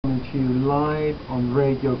to you live on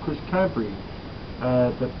Radio Canterbury,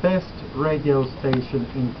 the best radio station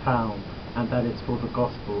in town, and that is for the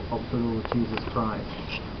gospel of the Lord Jesus Christ.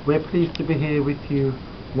 We're pleased to be here with you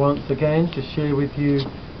once again to share with you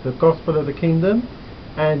the gospel of the kingdom,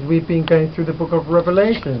 and we've been going through the book of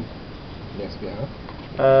Revelation. Yes, we have.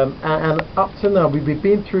 And up to now we've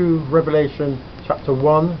been through Revelation chapter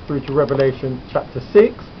 1 through to Revelation chapter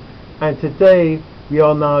 6, and today we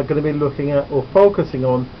are now going to be looking at or focusing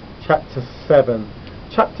on chapter 7.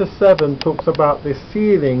 Chapter 7 talks about the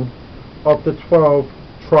sealing of the 12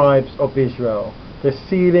 tribes of Israel. The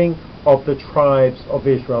sealing of the tribes of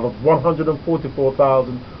Israel, of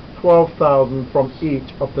 144,000, 12,000 from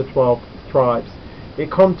each of the 12 tribes.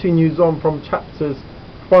 It continues on from chapters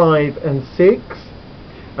 5 and 6,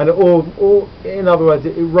 and in other words,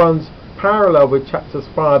 it runs parallel with chapters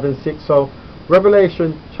 5 and 6. So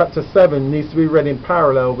Revelation chapter 7 needs to be read in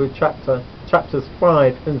parallel with chapters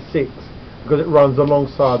 5 and 6, because it runs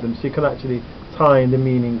alongside them, so you can actually tie in the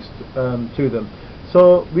meanings to them.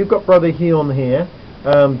 So we've got Brother Heon here.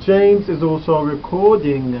 James is also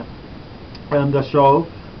recording the show,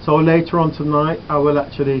 so later on tonight I will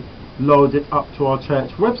actually load it up to our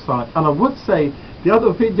church website. And I would say the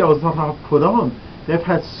other videos that I've put on, they've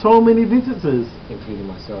had so many visitors, including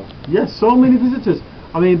myself. Yes, so many visitors.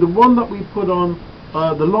 I mean, the one that we put on,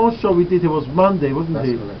 the last show we did, it was Monday, wasn't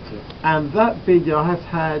it? That's correct, yes. And that video has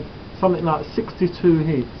had something like 62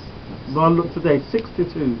 hits. When I look today,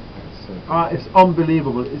 62. It's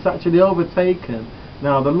unbelievable. It's actually overtaken.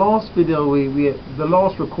 Now, the last video the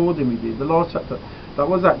last recording we did, the last chapter, that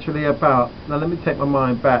was actually about, now let me take my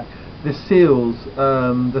mind back, the seals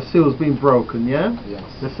being broken, yeah? Yes.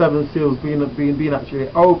 The 7 seals being actually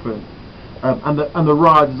opened. And the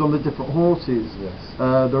riders on the different horses. Yes.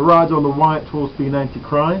 The rider on the white horse being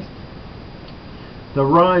Antichrist. The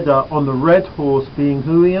rider on the red horse being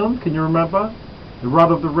who, Ian? Can you remember? The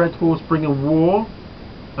rider of the red horse bringing war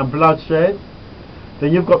and bloodshed.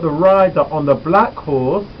 Then you've got the rider on the black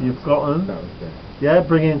horse. You've gotten, yeah,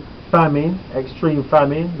 bringing famine, extreme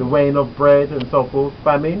famine, the weighing of bread and so forth,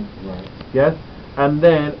 famine. Right. Yes. And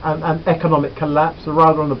then an economic collapse. The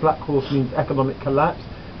rider on the black horse means economic collapse.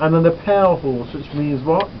 And then the pale horse, which means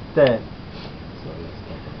what? Death.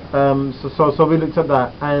 So we looked at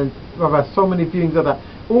that, and I've had so many viewings of that.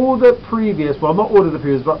 All the previous, well, not all of the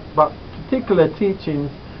previous, but particular teachings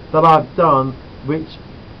that I've done, which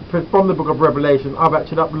from the book of Revelation, I've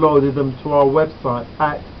actually uploaded them to our website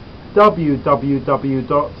at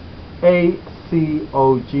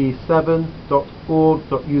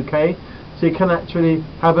www.acog7.org.uk, so you can actually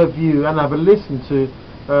have a view and have a listen to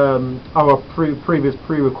our previous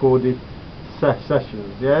pre-recorded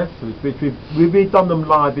sessions, yes, which we've done them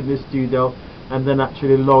live in the studio and then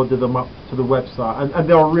actually loaded them up to the website, and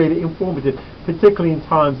they are really informative, particularly in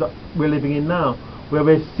times that we're living in now, where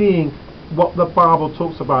we're seeing what the Bible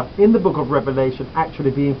talks about in the book of Revelation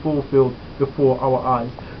actually being fulfilled before our eyes.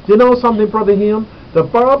 Do you know something, Brother Heon? The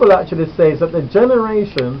Bible actually says that the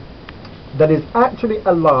generation that is actually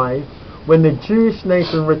alive when the Jewish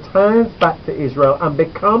nation returns back to Israel and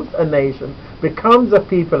becomes a nation, becomes a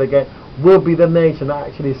people again, will be the nation that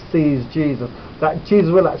actually sees Jesus. That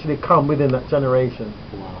Jesus will actually come within that generation.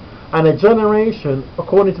 Wow. And a generation,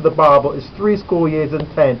 according to the Bible, is 70 years and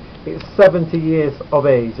 10. It's 70 years of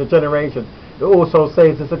age, a generation. It also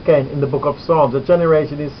says this again in the book of Psalms. A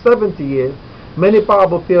generation is 70 years. Many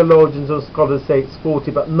Bible theologians and scholars say it's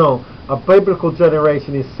 40, but no. A biblical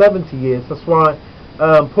generation is 70 years. That's why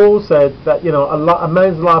Paul said that, you know, a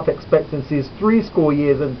man's life expectancy is 70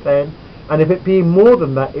 years and 10, and if it be more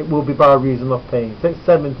than that, it will be by reason of pain. So it's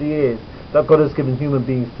 70 years that God has given human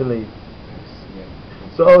beings to live.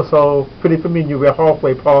 So also, pretty for me and you, we're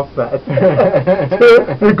halfway past that.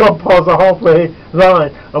 We've gone past the halfway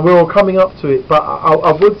line, and we're all coming up to it. But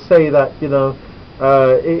I would say that, you know,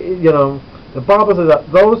 the Bible says that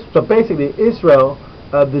so basically Israel,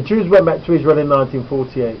 the Jews went back to Israel in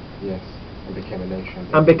 1948. Yes. And became a nation.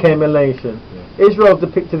 And became a nation. Yes. Israel is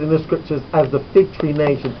depicted in the scriptures as the fig tree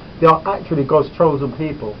nation. They are actually God's chosen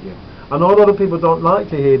people. Yes. And a lot of people don't like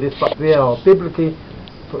to hear this, but they are biblically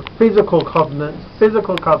physical covenants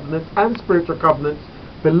and spiritual covenants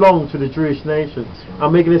belong to the Jewish nation. Right.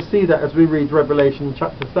 And we're going to see that as we read Revelation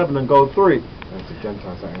chapter 7 and go through. And the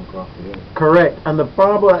Gentiles that are engrafted in. Correct. And the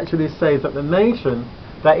Bible actually says that the nation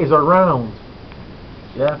that is around,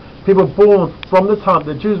 yeah, people born from the time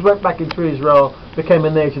the Jews went back into Israel, became a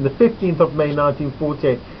nation, the 15th of May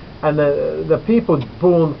 1948, and the people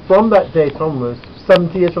born from that date onwards,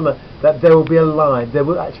 70 years from that they will be alive, they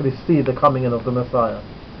will actually see the coming in of the Messiah.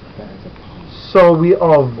 So we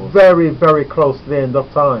are very, very close to the end of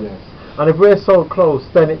time. Yes. And if we're so close,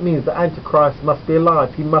 then it means the Antichrist must be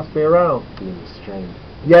alive. He must be around. Being restrained.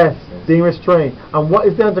 Yes, being restrained. And what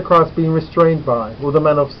is the Antichrist being restrained by? Well, the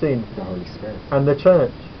man of sin. The Holy Spirit. And the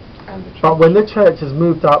church. And the church. But when the church has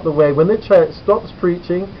moved out the way, when the church stops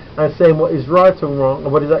preaching and saying what is right and wrong,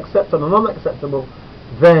 and what is acceptable and unacceptable,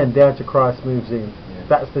 then the Antichrist moves in. Yeah.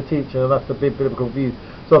 That's the teaching, and that's the biblical view.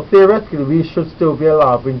 So theoretically, we should still be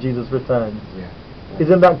alive when Jesus returns. Yeah.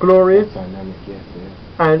 Isn't that glorious? Dynamic, yes, yes.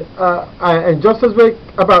 And just as we're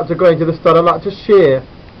about to go into the study, I'd like to share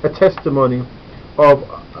a testimony of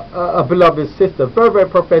a beloved sister, very, very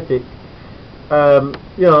prophetic.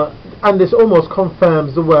 You know, and this almost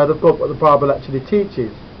confirms the word of God, what the Bible actually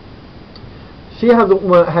teaches. She hasn't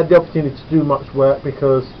had the opportunity to do much work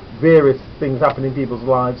because various things happen in people's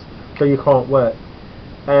lives, so you can't work.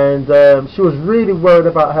 And she was really worried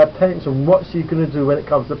about her pension, what she's going to do when it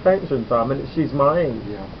comes to pension time, and she's my age.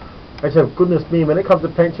 Yeah. I said, goodness me, when it comes to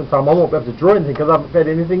pension time, I won't be able to draw anything because I haven't paid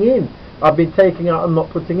anything in. I've been taking out and not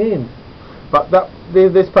putting in. But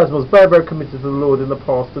this person was very, very committed to the Lord in the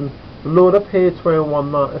past, and the Lord appeared to her one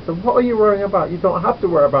night and said, what are you worrying about? You don't have to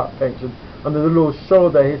worry about pension. And then the Lord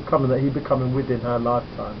showed her His coming, that He'd be coming within her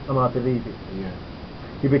lifetime, and I believe it. Yeah.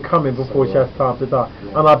 He'll be coming before she has time to die.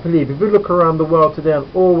 Yeah. And I believe, if we look around the world today and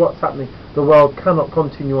all what's happening, the world cannot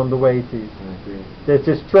continue on the way it is. I agree. There's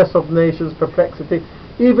distress of nations, perplexity,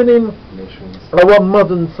 even in Nations. our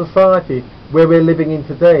modern society where we're living in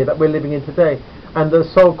today, and the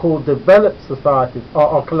so-called developed societies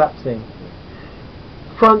are collapsing.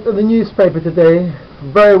 Front of the newspaper today,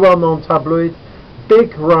 very well-known tabloid,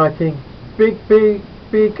 big writing, big heading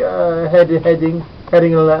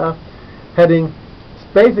in a letter,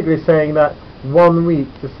 basically saying that 1 week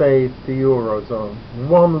to save the Eurozone.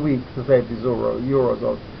 1 week to save the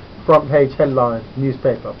Eurozone. Front page headline,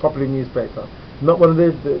 newspaper, popular newspaper. Not one of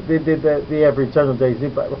the average general days,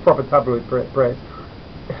 but a proper tabloid press.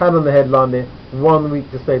 Had on the headline there, 1 week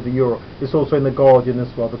to save the euro. It's also in the Guardian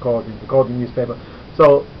as well, the Guardian newspaper.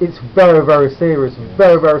 So it's very, very serious,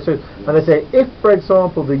 very, very serious. And they say, if, for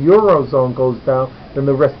example, the Eurozone goes down, then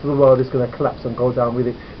the rest of the world is going to collapse and go down with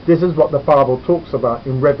it. This is what the Bible talks about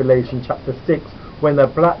in Revelation chapter 6, when the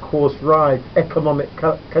black horse rides, economic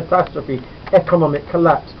catastrophe, economic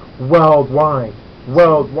collapse worldwide.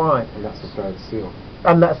 Worldwide. And that's the third seal.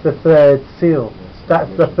 And that's the third seal. Yes,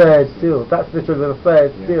 That's the third seal. That's literally the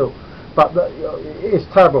third seal. But it's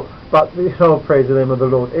terrible. But praise the name of the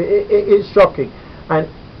Lord. It's shocking. And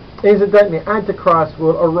incidentally, Antichrist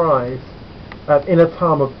will arise in a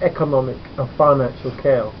time of economic and financial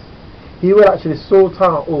chaos. He will actually sort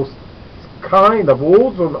out or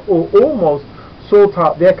almost sort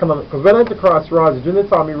out the economic. Because when Antichrist rises, during the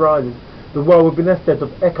time he rises, the world will be in a state of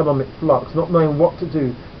economic flux, not knowing what to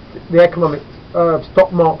do. The economic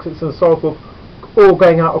stock markets and so forth all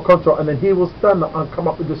going out of control, and then he will stand up and come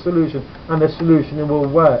up with a solution, and the solution will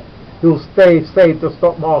work. He'll save the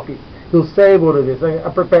stock markets. He'll save all of this and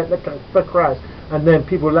prevent the crash, and then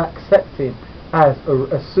people will accept him as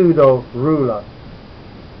a pseudo ruler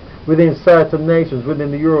within certain nations,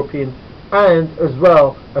 within the European and as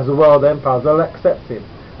well as the world empires. They'll accept him.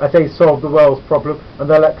 I say solve the world's problem, and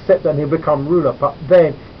they'll accept that, and he'll become ruler. But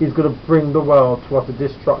then he's going to bring the world to utter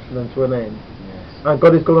destruction and to an end. And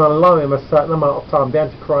God is going to allow him a certain amount of time. The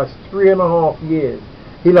Antichrist, 3.5 years.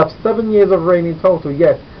 He'll have 7 years of reign in total,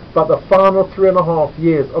 yes, but the final 3.5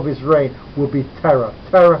 years of his reign will be terror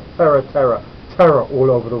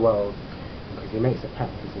all over the world. Because he makes a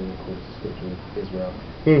pact, isn't he, according to Scripture, with Israel.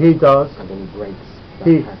 He does. And then he breaks that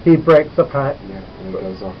pact. He breaks the pact. Yeah, and he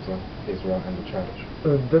goes after Israel and the church.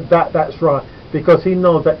 That's right. Because he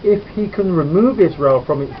knows that if he can remove Israel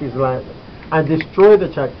from his land and destroy the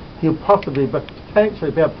church, he'll possibly, but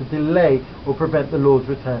potentially, be able to delay or prevent the Lord's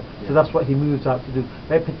return. Yeah. So that's what he moves out to do.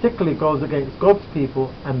 It particularly goes against God's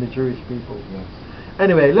people and the Jewish people. Yes.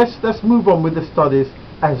 Anyway, let's move on with the studies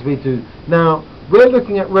as we do. Now, we're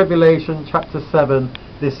looking at Revelation chapter 7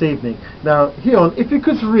 this evening. Now, Hion, if you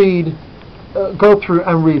could read, go through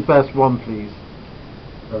and read verse 1, please.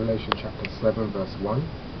 Revelation chapter 7, verse 1.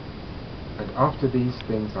 And after these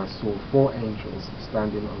things I saw 4 angels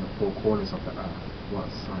standing on the 4 corners of the earth. What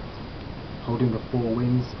a sight! Holding the 4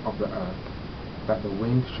 winds of the earth, that the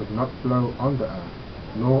wind should not blow on the earth,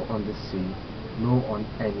 nor on the sea, nor on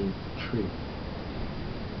any tree.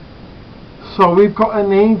 So we've got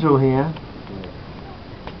an angel here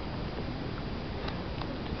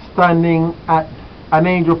standing at an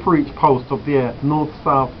angel for each post of the earth, north,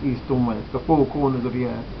 south, east and west, the 4 corners of the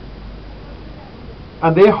earth.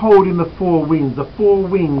 And they're holding the 4 winds. The 4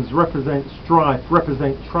 winds represent strife,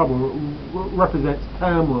 represent trouble, represents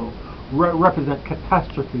turmoil, represent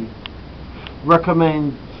catastrophe,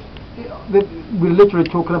 we're literally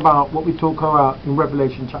talking about what we talk about in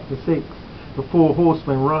Revelation chapter 6, the 4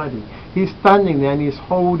 horsemen riding. He's standing there and he's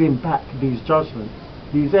holding back these judgments.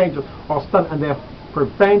 These angels are standing and they're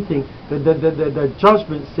preventing the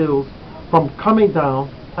judgment seals from coming down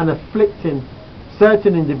and afflicting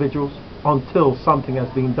certain individuals until something has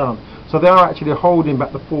been done. So they are actually holding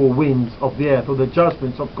back the 4 winds of the earth, or the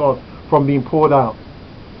judgments of God, from being poured out.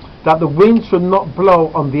 That the wind should not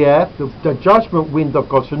blow on the earth, the judgment wind of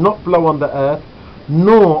God should not blow on the earth,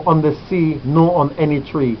 nor on the sea, nor on any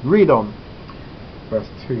tree. Read on. Verse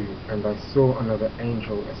 2, and I saw another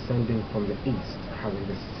angel ascending from the east, having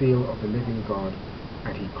the seal of the living God,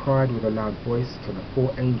 and he cried with a loud voice to the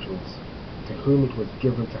 4 angels, to whom it was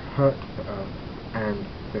given to hurt the earth and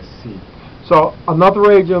the sea. So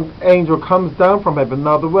another angel comes down from heaven.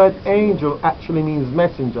 Now the word angel actually means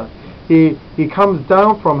messenger. He comes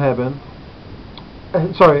down from heaven.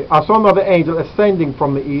 Sorry, I saw another angel ascending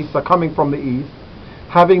from the east, or coming from the east,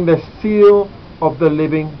 having the seal of the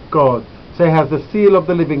living God. So he has the seal of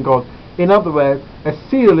the living God. In other words, a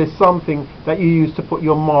seal is something that you use to put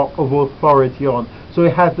your mark of authority on. So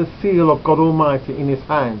he has the seal of God Almighty in his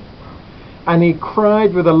hand. And he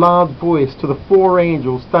cried with a loud voice to the 4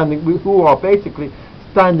 angels standing, who are basically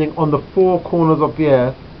standing on the 4 corners of the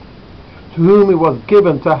earth, to whom it was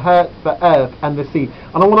given to hurt the earth and the sea.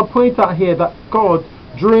 And I want to point out here that God,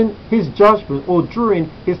 during his judgment, or during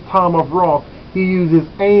his time of wrath, he uses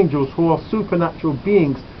angels who are supernatural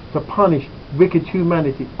beings to punish wicked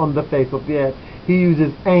humanity on the face of the earth. He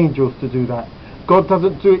uses angels to do that. God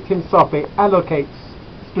doesn't do it himself. He allocates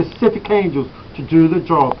specific angels to do the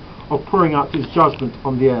job of pouring out his judgment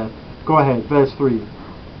on the earth. Go ahead, verse 3.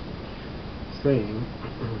 Saying,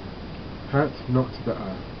 hurt not the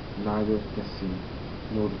earth, neither the sea,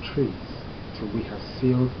 nor the trees, till we have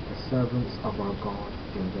sealed the servants of our God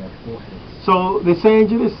in their foreheads. So this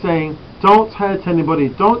angel is saying, don't hurt anybody,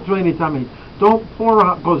 don't do any damage, don't pour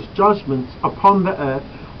out God's judgments upon the earth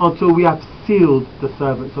until we have sealed the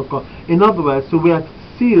servants of God. In other words, till we have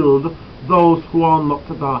sealed those who are not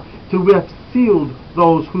to die, till we have sealed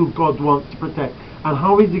those who God wants to protect. And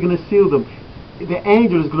how is he going to seal them? The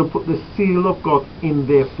angel is going to put the seal of God in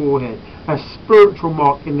their forehead, a spiritual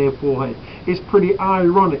mark in their forehead. It's pretty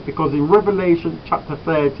ironic because in Revelation chapter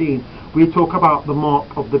 13 we talk about the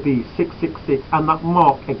mark of the beast, 666, and that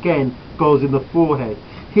mark again goes in the forehead.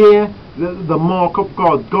 Here the mark of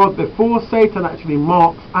God, before Satan actually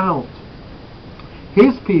marks out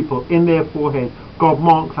his people in their forehead, God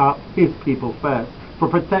marks out his people first for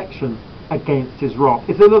protection against his wrath.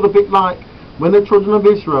 It's a little bit like when the children of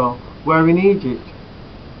Israel were in Egypt.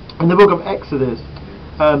 In the book of Exodus,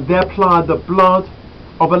 they applied the blood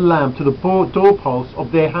of a lamb to the doorposts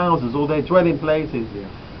of their houses or their dwelling places. Yeah.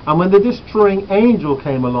 And when the destroying angel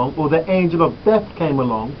came along, or the angel of death came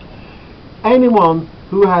along, anyone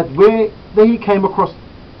who had, where he came across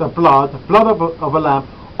the blood of a lamb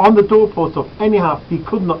on the doorpost of any house, he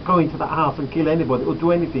could not go into that house and kill anybody or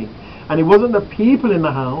do anything. And it wasn't the people in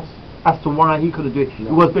the house as to why he couldn't do it. No.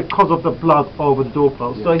 It was because of the blood over the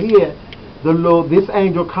doorpost. Yes. So here, the Lord, this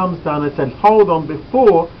angel comes down and said, hold on,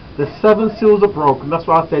 before the 7 seals are broken. That's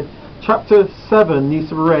why I said chapter 7 needs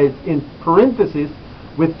to be read in parentheses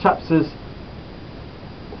with chapters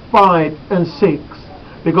 5 and 6,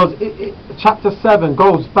 because chapter 7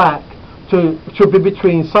 goes back to be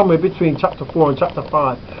between, somewhere between chapter 4 and chapter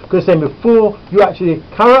 5. Because saying, before you actually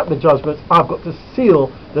carry out the judgments, I've got to seal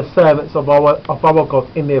the servants of our God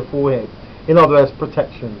in their forehead. In other words,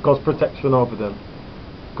 protection, God's protection over them.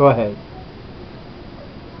 Go ahead.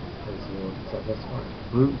 Verse 5.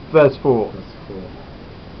 Verse 4. Verse 4.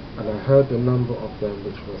 And I heard the number of them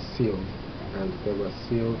which were sealed, and they were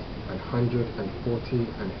sealed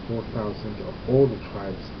 144,000 of all the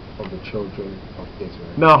tribes of the children of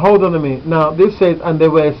Israel. Now hold on a minute. Now this says, and they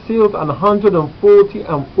were sealed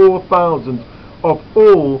 144,000 of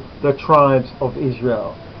all the tribes of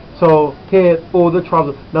Israel. So here, all the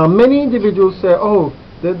tribes. Now many individuals say, oh,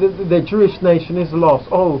 the Jewish nation is lost.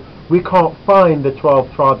 Oh, we can't find the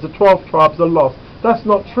 12 tribes. The 12 tribes are lost. That's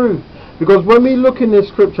not true. Because when we look in this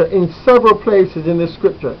scripture, in several places in this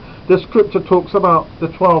scripture, the scripture talks about the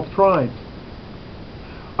 12 tribes.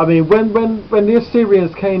 I mean, when the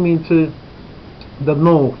Assyrians came into the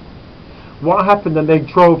north, what happened? And they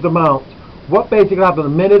drove them out. What basically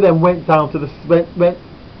happened? Many of them went down to the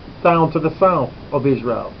south of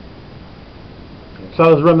Israel. So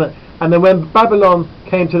it was remnant. And then when Babylon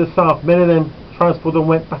came to the south, many of them transported and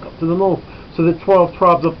went back up to the north. So the 12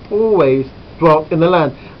 tribes have always dwelt in the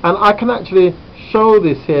land. And I can actually show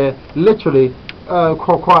this here, literally,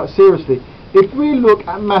 quite seriously. If we look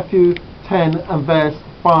at Matthew 10 and verse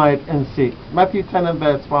 5 and 6. Matthew 10 and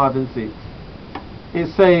verse 5 and 6. It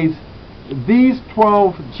says, "These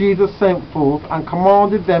 12 Jesus sent forth and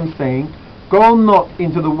commanded them, saying, Go not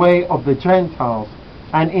into the way of the Gentiles,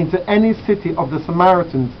 and into any city of the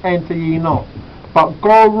Samaritans enter ye not, but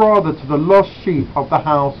go rather to the lost sheep of the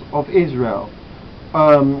house of Israel."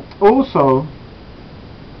 Also,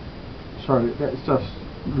 sorry, let's just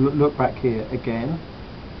look back here again.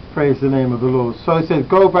 Praise the name of the Lord. So it says,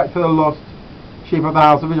 go back to the lost sheep of the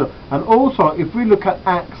house of Israel. And also, if we look at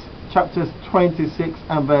Acts chapter 26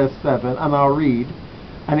 and verse 7, and I'll read,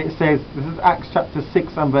 and it says, this is Acts chapter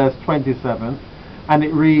 6 and verse 27, and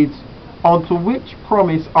it reads, "Unto which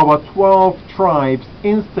promise our 12 tribes,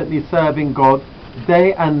 instantly serving God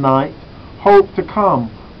day and night, hope to come,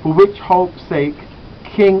 for which hope's sake,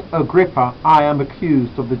 King Agrippa, I am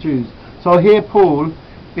accused of the Jews." So here Paul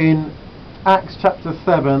in Acts chapter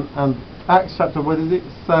 7 and Acts chapter, what is it,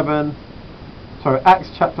 7, sorry,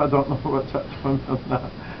 Acts chapter, I don't know what chapter I'm on now.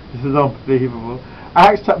 This is unbelievable.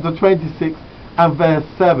 Acts chapter 26 and verse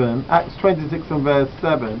 7, Acts 26 and verse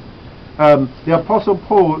 7, the Apostle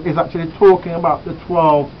Paul is actually talking about the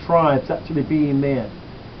 12 tribes actually being there.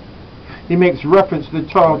 He makes reference to the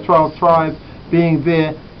 12 tribes being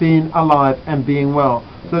there, being alive and being well.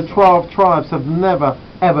 So the 12 tribes have never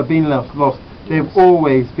ever been lost. They've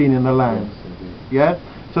always been in the land. Yeah?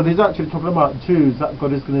 So he's actually talking about Jews that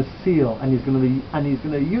God is going to seal, and he's going to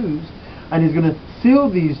use, and he's going to seal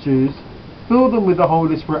these Jews, fill them with the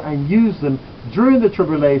Holy Spirit, and use them during the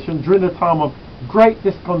tribulation, during the time of great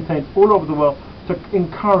discontent all over the world, to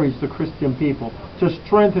encourage the Christian people, to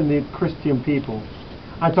strengthen the Christian people,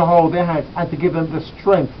 and to hold their hands, and to give them the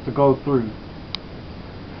strength to go through.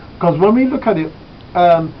 Because when we look at it,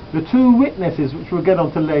 the two witnesses, which we'll get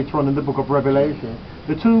onto later on in the book of Revelation,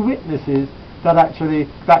 the two witnesses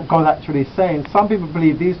that God actually saying, some people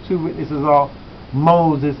believe these two witnesses are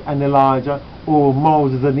Moses and Elijah, or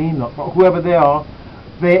Moses and Enoch, but whoever they are,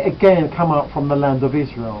 they again come out from the land of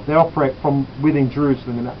Israel. They operate from within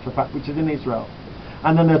Jerusalem, in actual fact, which is in Israel.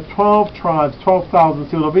 And then the 12 tribes, 12,000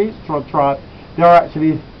 seals of each tribe, they are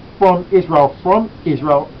actually from Israel,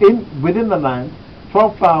 within the land.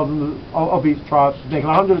 12,000 of each tribe, making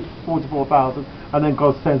 144,000, and then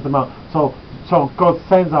God sends them out. So God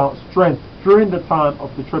sends out strength during the time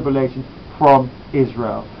of the tribulation from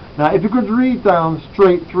Israel. Now, if you could read down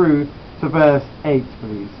straight through to verse 8,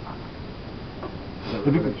 please.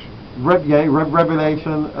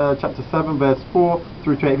 Revelation chapter 7, verse 4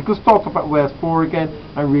 through to 8. If you could start up at verse 4 again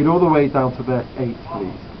and read all the way down to verse 8,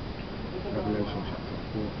 please. Revelation chapter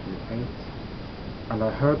 4 through 8. "And I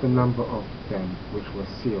heard the number of them which were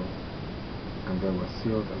sealed, and there were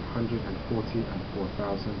sealed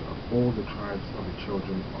 144,000 of all the tribes of the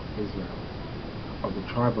children of Israel. Of the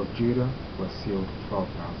tribe of Judah were sealed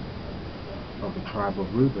 12,000. Of the tribe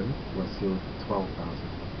of Reuben were sealed 12,000.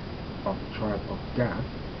 Of the tribe of Gad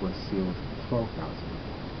were sealed 12,000.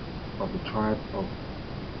 Of the tribe of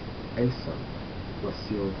Asher were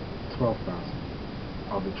sealed 12,000.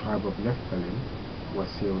 Of the tribe of Nephthalim were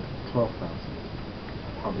sealed 12,000.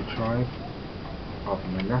 Of the tribe of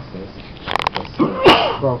Manasseh were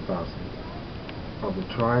sealed 12,000. Of the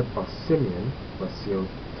tribe of Simeon were sealed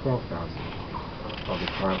 12,000. Of the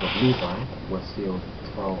tribe of Levi were sealed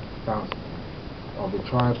 12,000. Of the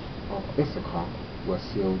tribe of Issachar were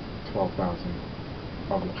sealed 12,000.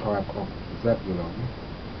 Of the tribe of Zebulun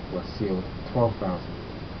were sealed 12,000.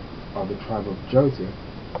 Of the tribe of Joseph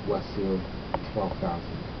were sealed 12,000.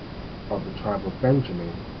 Of the tribe of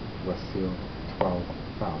Benjamin were sealed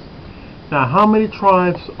 12,000. Now, how many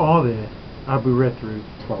tribes are there? Have we read through?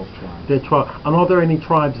 12 tribes. There are 12. And are there any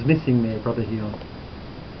tribes missing there, Brother Heon?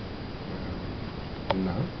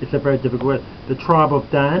 No. It's a very difficult word. The tribe of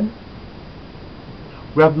Dan.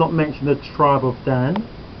 We have not mentioned the tribe of Dan.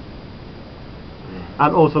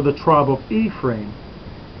 And also the tribe of Ephraim.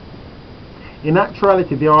 In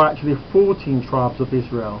actuality, there are actually 14 tribes of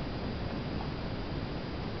Israel.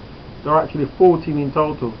 There are actually 14 in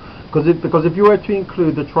total. Because if you were to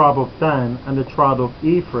include the tribe of Dan and the tribe of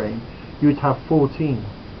Ephraim, you would have 14.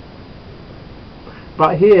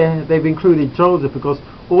 But here they've included Joseph, because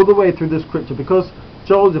all the way through the scripture, because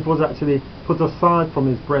Joseph was actually put aside from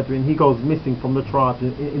his brethren, he goes missing from the tribes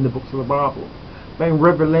in the books of the Bible. But in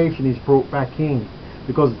Revelation he's brought back in,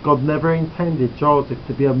 because God never intended Joseph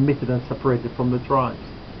to be omitted and separated from the tribes.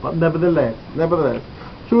 But nevertheless,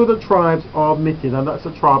 two of the tribes are omitted, and that's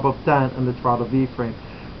the tribe of Dan and the tribe of Ephraim.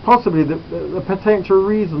 Possibly the potential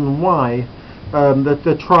reason why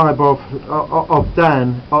the tribe of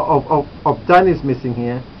Dan is missing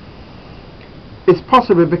here is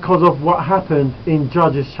possibly because of what happened in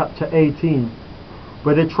Judges chapter 18,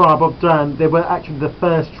 where the tribe of Dan, they were actually the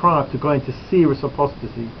first tribe to go into serious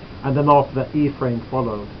apostasy, and then after that Ephraim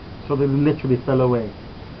followed. So they literally fell away.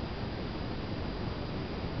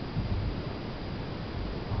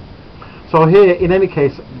 So here, in any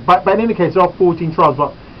case, but in any case, there are 14 tribes,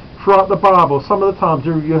 but throughout the Bible, some of the times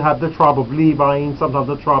you have the tribe of Levi in, sometimes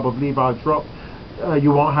the tribe of Levi dropped.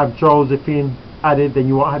 You won't have Josephine added, then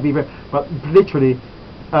you won't have Ephraim, but literally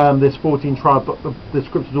there's 14 tribes, but the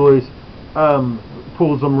scriptures always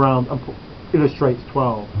pulls them around and illustrates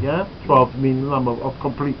 12. Yeah, 12 means the number of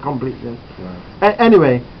completeness. Right.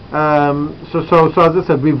 Anyway, so as I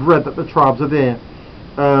said, we've read that the tribes are there.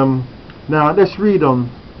 Now let's read on.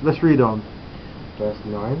 Verse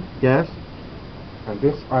 9. Yes. And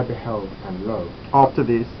this I beheld, and lo. After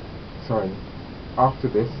this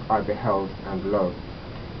I beheld, and lo,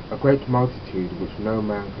 a great multitude which no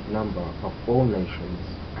man could number, of all nations,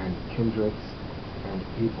 and kindreds, and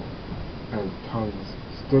people, and tongues,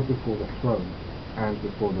 stood before the throne, and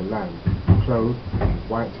before the Lamb, clothed in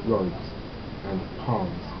white robes, and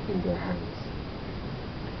palms in their hands,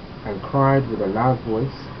 and cried with a loud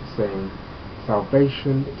voice, saying,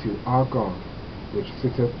 Salvation to our God, which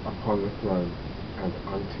sitteth upon the throne, and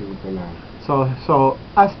unto the Lamb. So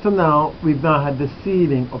as to now, we've now had the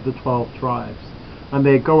sealing of the 12 tribes, and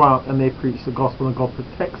they go out and they preach the gospel, and God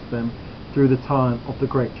protects them through the time of the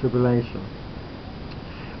Great Tribulation.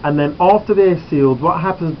 And then after they're sealed, what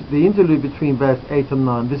happens, the interlude between verse 8 and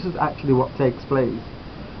 9, this is actually what takes place.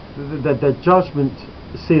 The judgment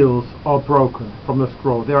seals are broken from the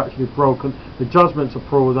scroll. They're actually broken. The judgments are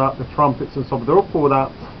poured out, the trumpets and so on, they're all poured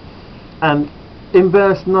out. And in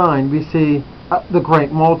verse 9 we see the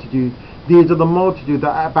great multitude. These are the multitude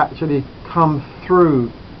that have actually come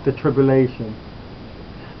through the tribulation,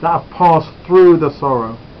 that have passed through the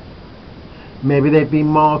sorrow. Maybe they've been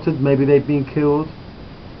martyred, maybe they've been killed,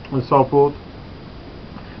 and so forth.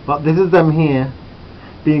 But this is them here,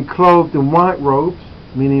 being clothed in white robes,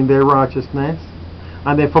 meaning their righteousness,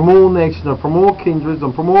 and they're from all nations and from all kindreds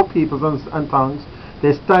and from all peoples and tongues.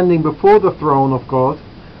 They're standing before the throne of God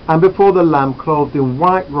and before the Lamb, clothed in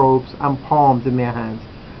white robes and palms in their hands,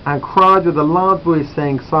 and cried with a loud voice,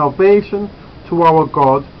 saying, Salvation to our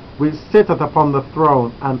God, which sitteth upon the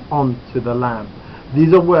throne, and unto the Lamb.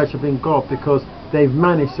 These are worshipping God because they've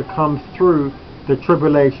managed to come through the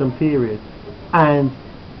tribulation period and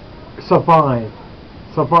survive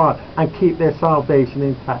and keep their salvation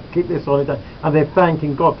intact, keep their soul intact, and they're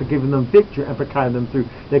thanking God for giving them victory and for carrying them through.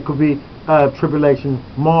 There could be tribulation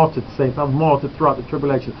martyred saints, have martyred throughout the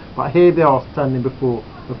tribulation, but here they are standing before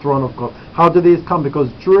the throne of God. How do these come?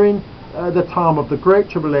 Because during the time of the Great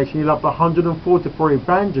Tribulation, you'll have the 144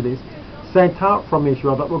 evangelists sent out from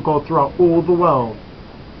Israel that will go throughout all the world,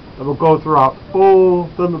 the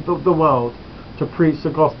world to preach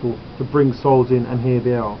the gospel, to bring souls in, and here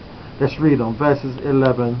they are. Let's read on verses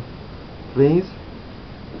 11, please.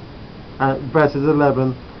 Verses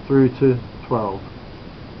 11 through to 12.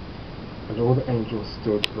 And all the angels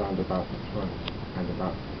stood round about the throne, and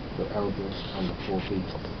about the elders and the 4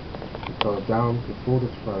 beasts, who fell down before the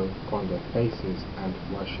throne on their faces and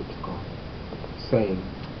worshipped God, saying,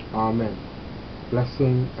 Amen.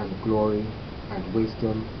 Blessing and glory and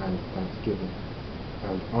wisdom and thanksgiving,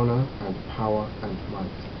 and honor and power and might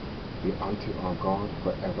be unto our God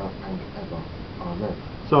forever and ever. Amen.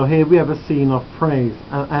 So here we have a scene of praise,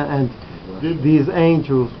 and these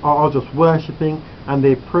angels are just worshipping, and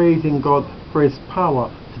they're praising God for his power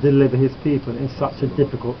to deliver his people in such a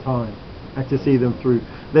difficult time, and to see them through.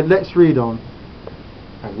 Let's read on.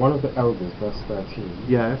 And one of the elders, verse 13,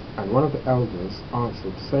 yes. And one of the elders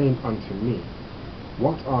answered, saying unto me,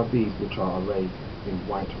 What are these which are arrayed in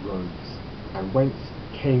white robes, and whence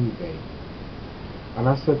came they? And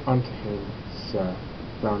I said unto him, Sir,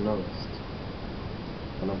 thou knowest.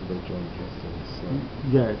 Another way John says,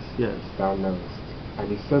 Yes. Thou knowest. And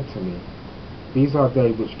he said to me, These are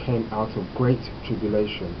they which came out of great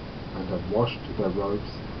tribulation, and have washed their robes,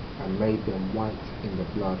 and made them white in the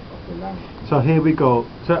blood of the Lamb. So here we go.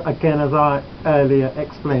 So again, as I earlier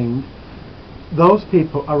explained, those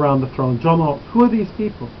people around the throne, John asked, who are these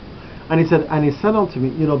people? And he said unto me,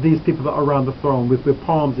 these people that are around the throne with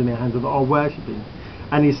palms in their hands and are worshipping.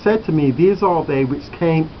 And he said to me, these are they which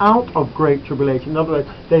came out of great tribulation. In other words,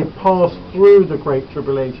 they passed through the great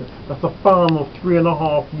tribulation. That's the final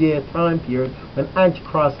 3.5 year time period when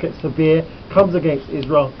Antichrist gets severe, comes against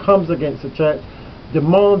Israel, comes against the church,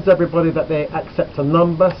 demands everybody that they accept a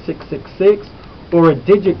number, 666, or a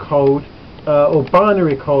digit code, or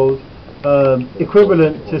binary code,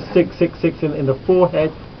 equivalent to 666 in the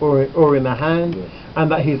forehead or in the hand,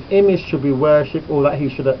 and that his image should be worshipped, or that he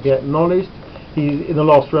should be acknowledged. In the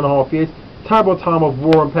last 3.5 years, terrible time of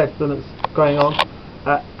war and pestilence going on.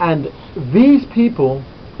 And these people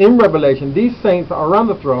in Revelation, these saints that are around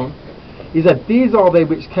the throne, is that these are they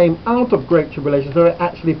which came out of great tribulation, so they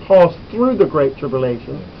actually passed through the great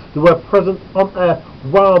tribulation. They were present on earth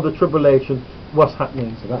while the tribulation was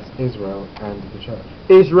happening. So that's Israel and the church.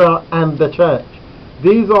 Israel and the church.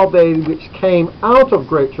 These are they which came out of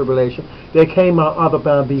great tribulation. They came out either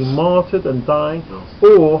by being martyred and dying,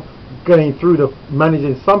 or going through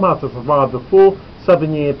managing somehow to survive the full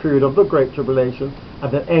 7-year period of the great tribulation,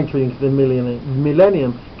 and then entering into the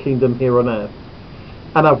millennium kingdom here on earth.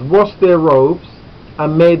 And have washed their robes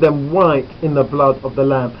and made them white in the blood of the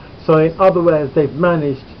Lamb. So in other words, they've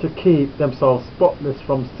managed to keep themselves spotless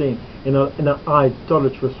from sin in an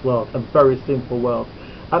idolatrous world, a very sinful world.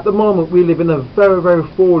 At the moment we live in a very, very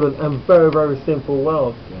fallen and very, very sinful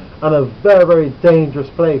world, and a very, very dangerous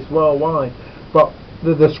place worldwide. But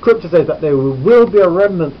the scripture says that there will be a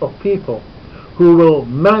remnant of people who will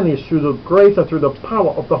manage through the grace and through the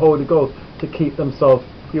power of the Holy Ghost to keep themselves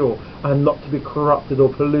pure and not to be corrupted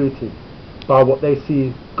or polluted by what they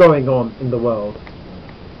see going on in the world.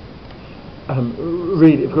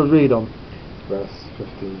 Read it, if you could read on. Verse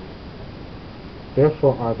 15.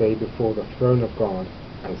 Therefore are they before the throne of God,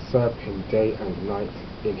 and serve him day and night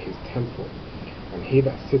in his temple. And he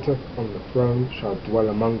that sitteth on the throne shall dwell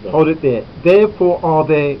among them. Hold it there. Therefore are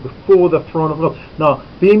they before the throne of God. Now,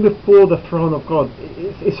 being before the throne of God,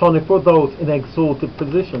 it's only for those in exalted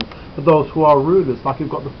position, for those who are rulers. Like you've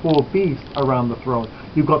got the 4 beasts around the throne,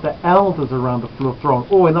 you've got the elders around the throne,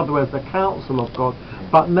 or in other words, the council of God.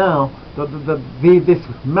 But now, this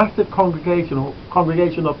massive congregation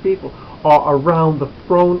of people are around the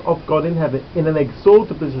throne of God in heaven in an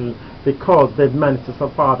exalted position, because they've managed to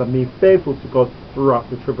survive and be faithful to God throughout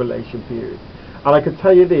the tribulation period. And I can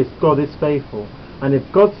tell you this, God is faithful, and if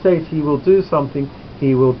God says he will do something,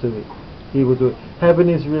 he will do it. He will do it. Heaven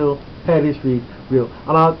is real, hell is real.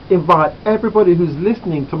 And I invite everybody who's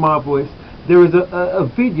listening to my voice, there is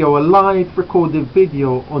a video, a live recorded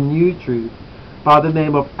video on YouTube by the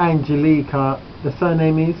name of Angelica. The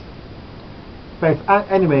surname is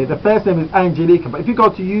anyway, the first name is Angelica, but if you go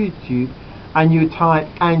to YouTube and you type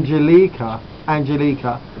Angelica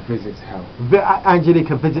visits hell,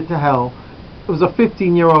 Angelica visit to hell, it was a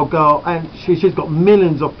 15-year-old girl, and she's got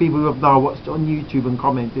millions of people who have now watched it on YouTube and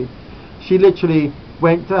commented. She literally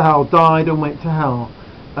went to hell, died and went to hell,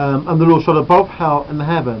 and the Lord showed her both hell and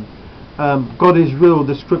heaven. God is real,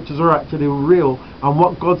 the scriptures are actually real, and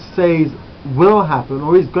what God says will happen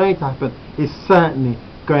or is going to happen is certainly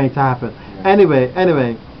going to happen. Anyway,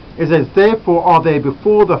 it says, therefore are they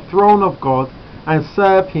before the throne of God, and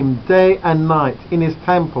serve him day and night in his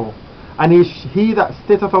temple, and he that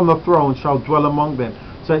sitteth on the throne shall dwell among them.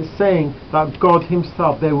 So it's saying that God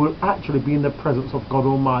himself, they will actually be in the presence of God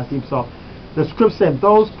Almighty himself. The scripture said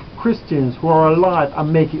those Christians who are alive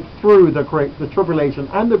and make it through the tribulation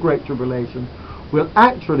and the great tribulation will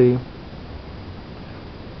actually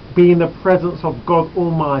be in the presence of God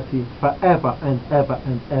Almighty forever and ever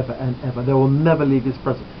and ever and ever. They will never leave his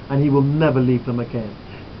presence, and he will never leave them again.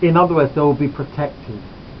 In other words, they will be protected,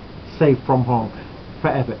 safe from harm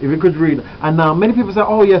forever. If you could read. And now many people say,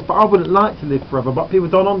 oh yes, but I wouldn't like to live forever. But people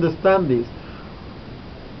don't understand this.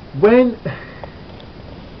 When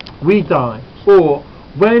we die, or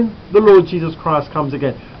when the Lord Jesus Christ comes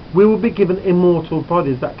again, we will be given immortal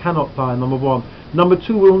bodies that cannot die, number 1. Number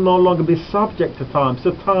 2, we will no longer be subject to time,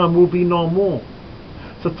 so time will be no more.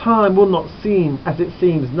 So time will not seem as it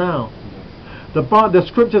seems now. The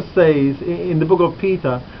scripture says in the book of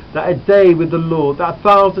Peter that a day with the Lord, that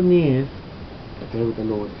 1,000 years, a day with the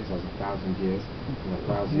Lord is as 1,000 years, and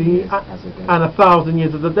 1,000 years as a day. And 1,000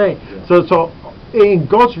 years as a day. Yeah. So in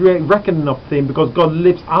God's reckoning of things, because God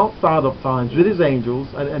lives outside of times with his angels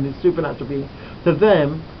and his supernatural being, to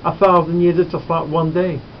them 1,000 years is just like one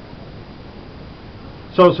day.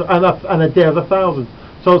 And a day is 1,000.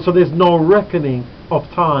 So there's no reckoning of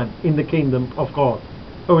time in the kingdom of God,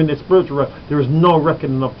 or in the spiritual realm. There is no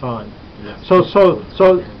reckoning of time. Yes. So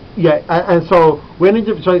when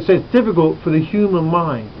it's difficult for the human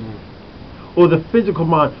mind or the physical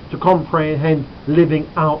mind to comprehend living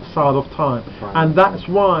outside of time, and that's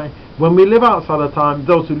why when we live outside of time,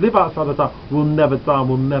 those who live outside of time will never die,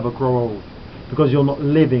 will never grow old. Because you're not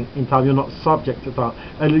living in time, you're not subject to time,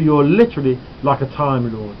 and you're literally like a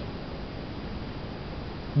time lord,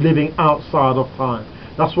 living outside of time.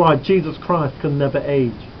 That's why Jesus Christ can never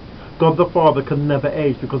age. God the Father can never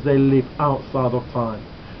age, because they live outside of time.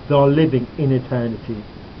 They are living in eternity.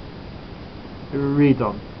 Read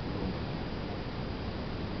on.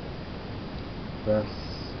 Verse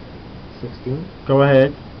 16. Go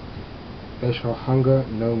ahead. They shall hunger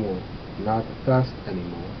no more, neither thirst any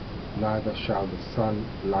more, neither shall the sun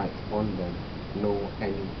light on them, nor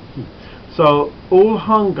any heat. So all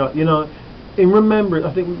hunger, in remembrance,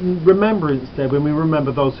 I think remembrance there, when we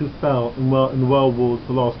remember those who fell in the world wars,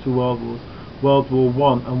 the last two world wars, World War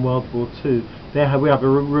One and World War Two. We have a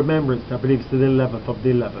remembrance. I believe it's the 11th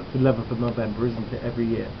of November, isn't it? Every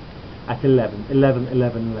year at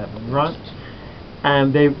 11, right?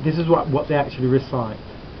 And this is what they actually recite.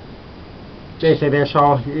 They say they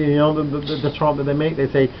shall, the chant that they make. They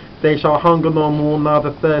say they shall hunger no more,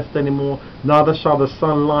 neither thirst any more, neither shall the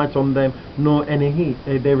sun light on them, nor any heat.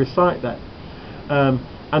 They recite that,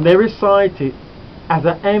 and they recite it as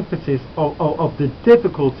an emphasis of the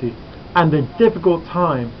difficulty and the difficult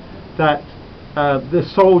time that the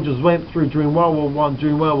soldiers went through during World War One,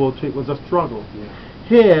 during World War Two. It was a struggle. Yeah.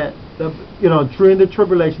 Here, during the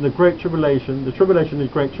tribulation, the Great Tribulation, the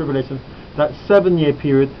Great Tribulation, that 7-year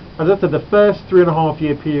period, as I said, the first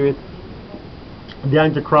 3.5-year period, the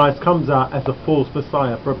Antichrist comes out as a false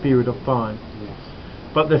Messiah for a period of time. Yes.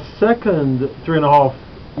 But the second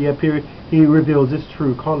 3.5-year period, he reveals his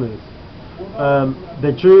true colours.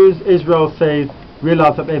 The Jews, Israel says,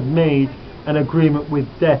 realize that they've made an agreement with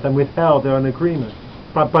death, and with hell they're in agreement,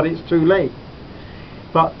 but it's too late.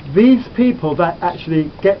 But these people that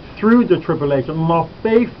actually get through the tribulation and are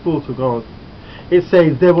faithful to God, it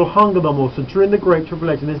says they will hunger no more. So during the Great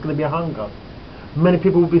Tribulation there's going to be a hunger. Many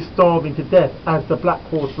people will be starving to death as the black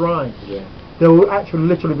horse rides. Yeah. They will actually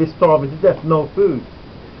literally be starving to death, no food.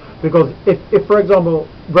 Because if for example,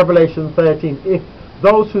 Revelation 13, if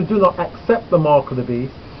those who do not accept the mark of the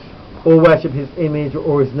beast, or worship his image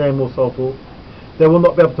or his name or so forth, they will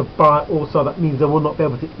not be able to buy. Also, that means they will not be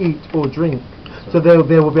able to eat or drink. So there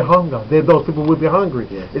will be hunger. Those people will be hungry.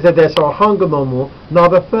 Yes. It said they shall hunger no more,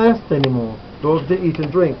 neither thirst anymore, those to eat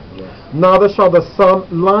and drink. Yes. Neither shall the sun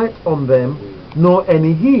light on them, nor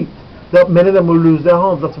any heat. That many of them will lose their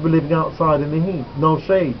homes. That's for living outside in the heat, no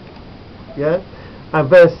shade. Yeah. And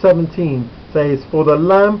verse 17 says, for the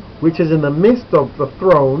Lamb which is in the midst of the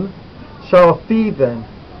throne shall feed them,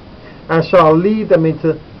 and shall lead them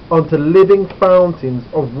unto living fountains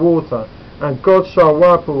of water, and God shall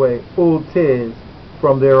wipe away all tears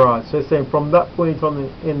from their eyes. So it's saying from that point on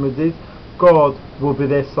inwards, God will be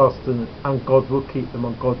their sustenance, and God will keep them,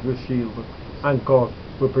 and God will shield them, and God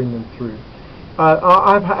will bring them through.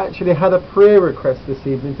 I've actually had a prayer request this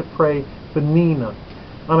evening to pray for Nina,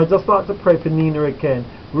 and I'd just like to pray for Nina again.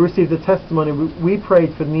 We received a testimony. We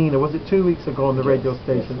prayed for Nina, was it 2 weeks ago on the radio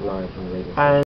station? Yes, live on the radio station. And